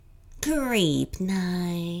Creep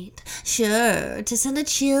Night, sure to send a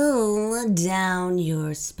chill down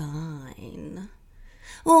your spine.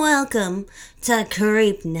 Welcome to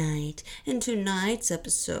Creep Night. In tonight's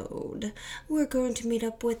episode, we're going to meet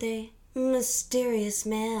up with a mysterious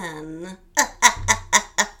man.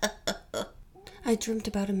 I dreamt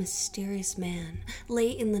about a mysterious man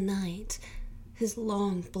late in the night. His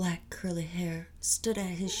long, black, curly hair stood at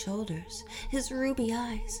his shoulders. His ruby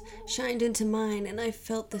eyes shined into mine, and I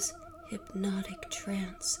felt this hypnotic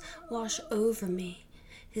trance wash over me.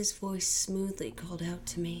 His voice smoothly called out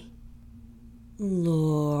to me,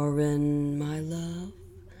 "Lauren, my love,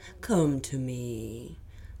 come to me."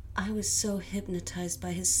 I was so hypnotized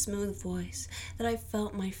by his smooth voice that I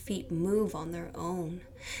felt my feet move on their own.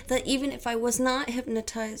 That even if I was not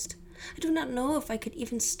hypnotized, I do not know if I could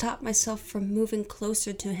even stop myself from moving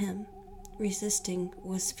closer to him. Resisting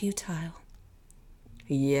was futile.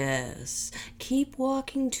 "Yes, keep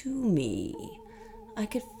walking to me." I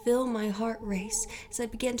could feel my heart race as I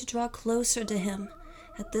began to draw closer to him.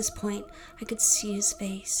 At this point, I could see his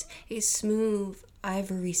face, a smooth,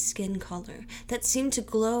 ivory skin color that seemed to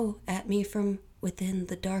glow at me from within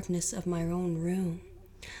the darkness of my own room.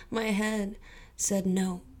 My head said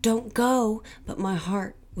no, don't go, but my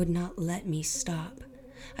heart would not let me stop.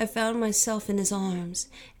 I found myself in his arms,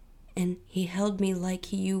 and he held me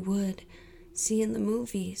like you would see in the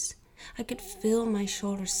movies. I could feel my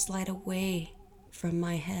shoulders slide away from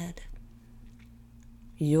my head.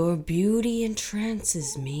 "Your beauty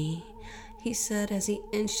entrances me," he said as he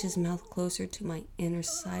inched his mouth closer to my inner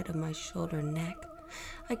side of my shoulder neck.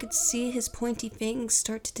 I could see his pointy fangs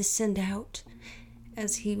start to descend out.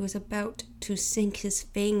 As he was about to sink his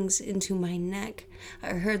fangs into my neck,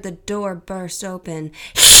 I heard the door burst open.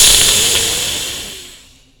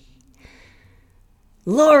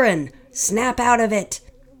 "Lauren, snap out of it!"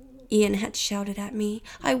 Ian had shouted at me.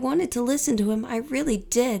 I wanted to listen to him, I really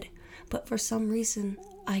did, but for some reason,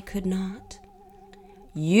 I could not.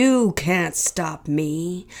 "You can't stop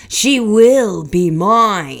me. She will be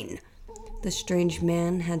mine," the strange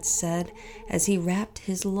man had said as he wrapped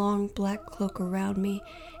his long black cloak around me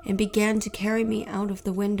and began to carry me out of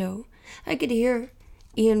the window. I could hear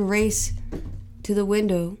Ian race to the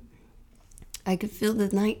window. I could feel the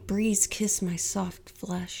night breeze kiss my soft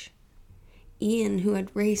flesh. Ian, who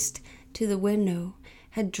had raced to the window,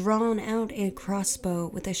 had drawn out a crossbow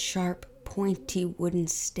with a sharp, pointy wooden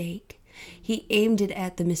stake. He aimed it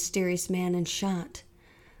at the mysterious man and shot,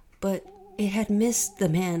 but it had missed the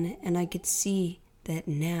man, and I could see that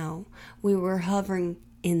now we were hovering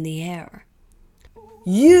in the air.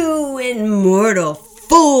 "You immortal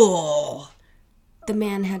fool!" the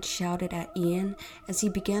man had shouted at Ian as he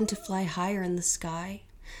began to fly higher in the sky.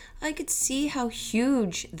 I could see how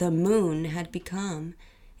huge the moon had become.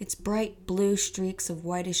 Its bright blue streaks of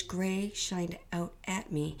whitish gray shined out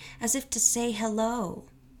at me as if to say hello.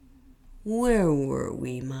 "Where were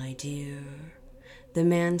we, my dear?" the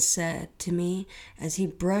man said to me as he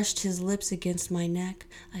brushed his lips against my neck.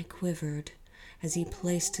 I quivered as he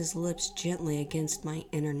placed his lips gently against my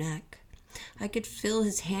inner neck. I could feel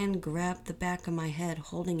his hand grab the back of my head,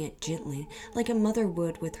 holding it gently, like a mother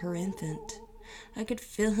would with her infant. I could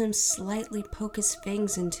feel him slightly poke his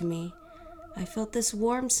fangs into me. I felt this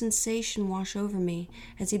warm sensation wash over me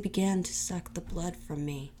as he began to suck the blood from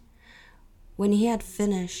me. When he had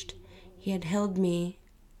finished, he had held me,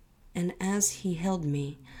 and as he held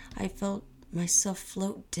me, I felt myself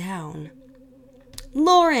float down.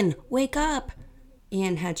 "Lauren, wake up!"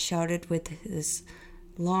 Ian had shouted with his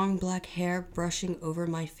long black hair brushing over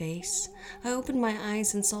my face. I opened my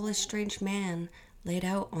eyes and saw this strange man laid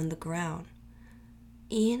out on the ground.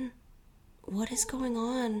 "Ian, what is going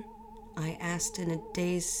on?" I asked in a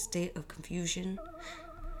dazed state of confusion.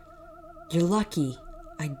 "You're lucky.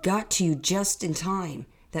 I got to you just in time.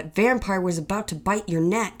 That vampire was about to bite your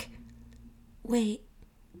neck." "Wait,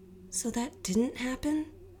 so that didn't happen?"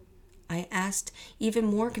 I asked, even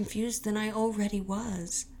more confused than I already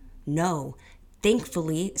was. "No.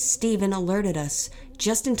 Thankfully, Stephen alerted us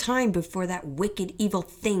just in time before that wicked, evil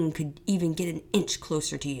thing could even get an inch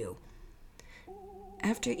closer to you."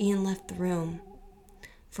 After Ian left the room,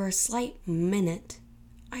 for a slight minute,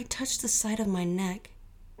 I touched the side of my neck,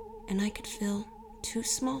 and I could feel 2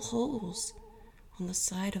 small holes on the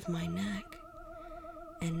side of my neck.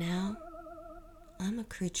 And now, I'm a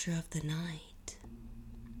creature of the night.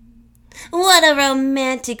 What a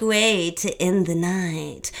romantic way to end the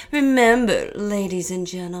night. Remember, ladies and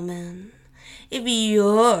gentlemen, if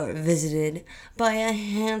you're visited by a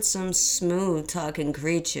handsome, smooth-talking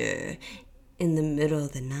creature in the middle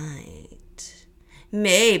of the night,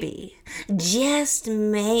 maybe, just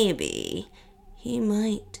maybe, he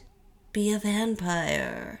might be a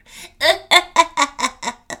vampire.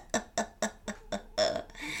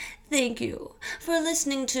 Thank you for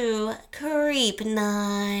listening to Creep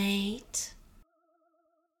Night.